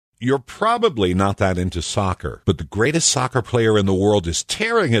You're probably not that into soccer, but the greatest soccer player in the world is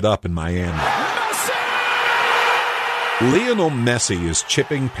tearing it up in Miami. Lionel Messi is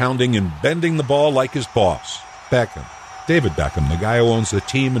chipping, pounding, and bending the ball like his boss, Beckham. David Beckham, the guy who owns the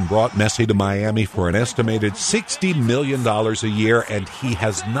team and brought Messi to Miami for an estimated $60 million a year, and he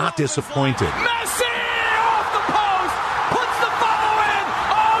has not disappointed. Messi off the post! Puts the follow in!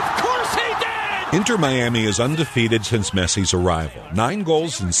 Of course he did! Inter Miami is undefeated since Messi's arrival. 9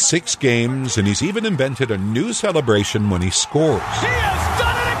 goals in 6 games, and he's even invented a new celebration when he scores. He has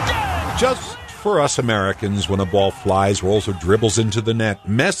done it again! Just for us Americans, when a ball flies, rolls, or dribbles into the net,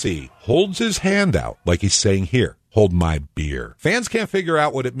 Messi holds his hand out like he's saying, "Here, hold my beer." Fans can't figure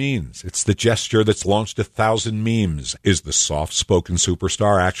out what it means. It's the gesture that's launched 1,000 memes. Is the soft-spoken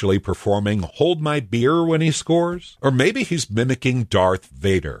superstar actually performing "Hold my beer" when he scores? Or maybe he's mimicking Darth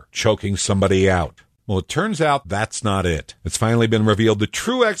Vader, choking somebody out. Well, it turns out that's not it. It's finally been revealed the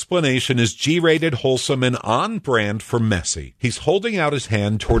true explanation is G-rated, wholesome, and on-brand for Messi. He's holding out his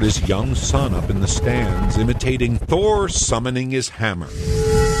hand toward his young son up in the stands, imitating Thor summoning his hammer.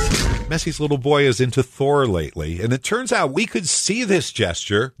 Messi's little boy is into Thor lately, and it turns out we could see this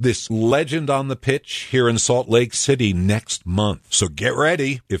gesture, this legend on the pitch, here in Salt Lake City next month. So get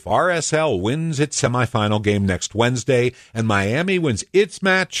ready. If RSL wins its semifinal game next Wednesday and Miami wins its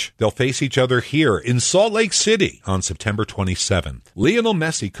match, they'll face each other here in Salt Lake City on September 27th. Lionel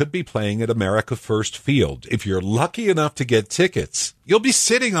Messi could be playing at America First Field. If you're lucky enough to get tickets, you'll be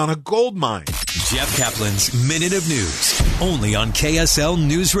sitting on a gold mine. Jeff Kaplan's Minute of News, only on KSL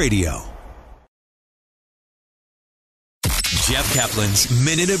News Radio. Jeff Kaplan's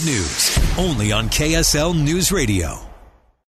Minute of News, only on KSL News Radio.